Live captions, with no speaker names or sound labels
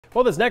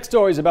Well, this next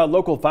story is about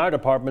local fire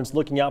departments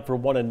looking out for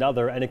one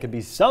another, and it can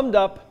be summed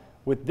up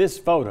with this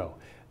photo.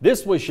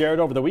 This was shared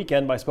over the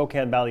weekend by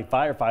Spokane Valley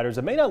firefighters.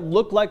 It may not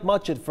look like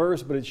much at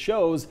first, but it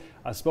shows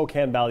a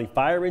Spokane Valley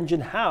fire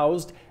engine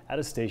housed at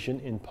a station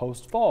in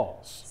Post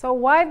Falls. So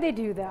why'd they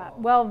do that?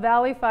 Well,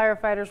 Valley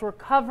firefighters were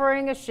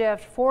covering a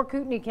shift for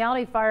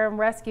Kootenai-County Fire and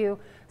Rescue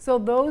so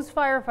those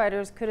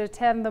firefighters could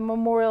attend the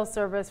memorial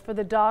service for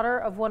the daughter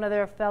of one of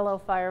their fellow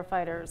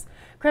firefighters.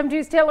 KREM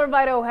 2's Taylor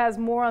Vito has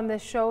more on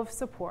this show of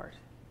support.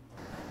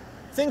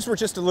 Things were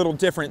just a little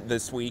different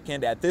this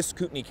weekend at this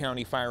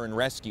Kootenai-County Fire and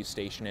Rescue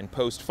Station in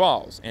Post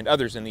Falls and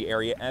others in the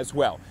area as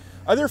well.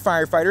 Other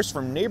firefighters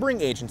from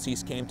neighboring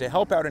agencies came to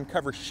help out and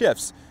cover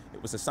shifts.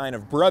 It was a sign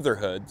of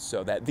brotherhood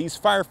so that these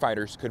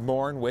firefighters could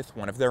mourn with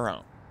one of their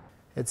own.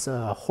 It's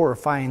a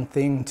horrifying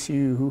thing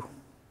to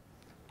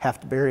have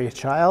to bury a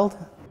child.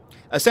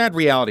 A sad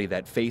reality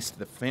that faced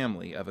the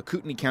family of a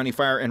Kootenai-County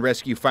Fire and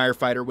Rescue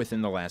firefighter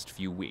within the last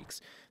few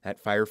weeks.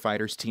 That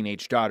firefighter's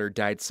teenage daughter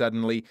died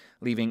suddenly,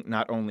 leaving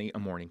not only a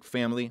mourning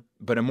family,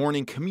 but a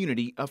mourning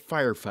community of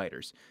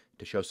firefighters.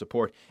 To show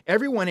support,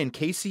 everyone in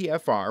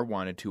KCFR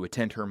wanted to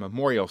attend her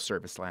memorial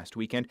service last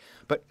weekend,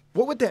 but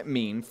what would that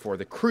mean for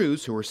the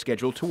crews who were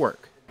scheduled to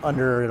work?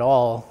 Under it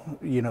all,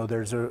 you know,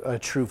 there's a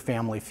true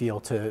family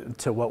feel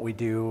to what we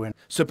do. And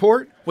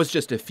support was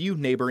just a few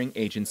neighboring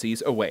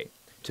agencies away.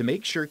 To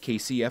make sure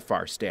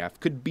KCFR staff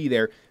could be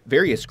there,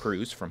 various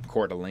crews from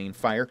Coeur d'Alene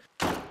Fire,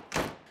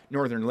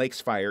 Northern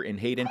Lakes Fire in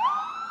Hayden,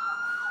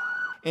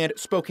 and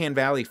Spokane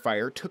Valley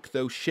Fire took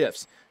those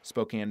shifts.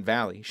 Spokane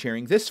Valley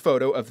sharing this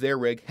photo of their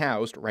rig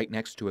housed right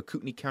next to a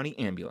Kootenai County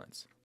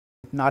ambulance.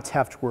 Not to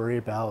have to worry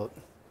about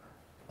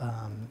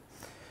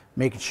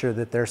making sure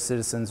that their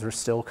citizens are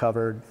still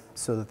covered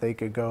so that they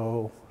could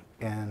go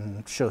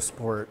and show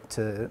support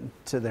to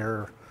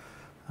their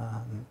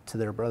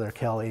brother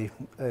Kelly.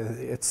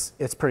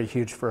 It's pretty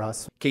huge for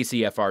us.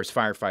 KCFR's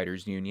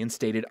Firefighters Union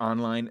stated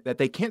online that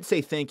they can't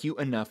say thank you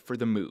enough for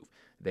the move.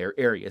 Their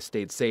area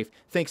stayed safe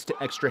thanks to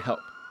extra help,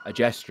 a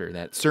gesture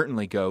that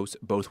certainly goes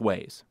both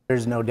ways.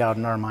 There's no doubt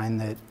in our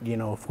mind that, you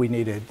know, if we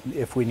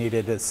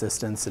needed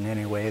assistance in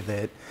any way,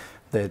 that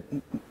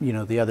you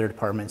know, the other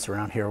departments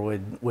around here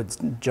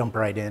would jump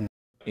right in.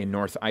 In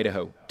North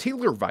Idaho,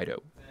 Taylor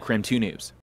Vito, KREM 2 News.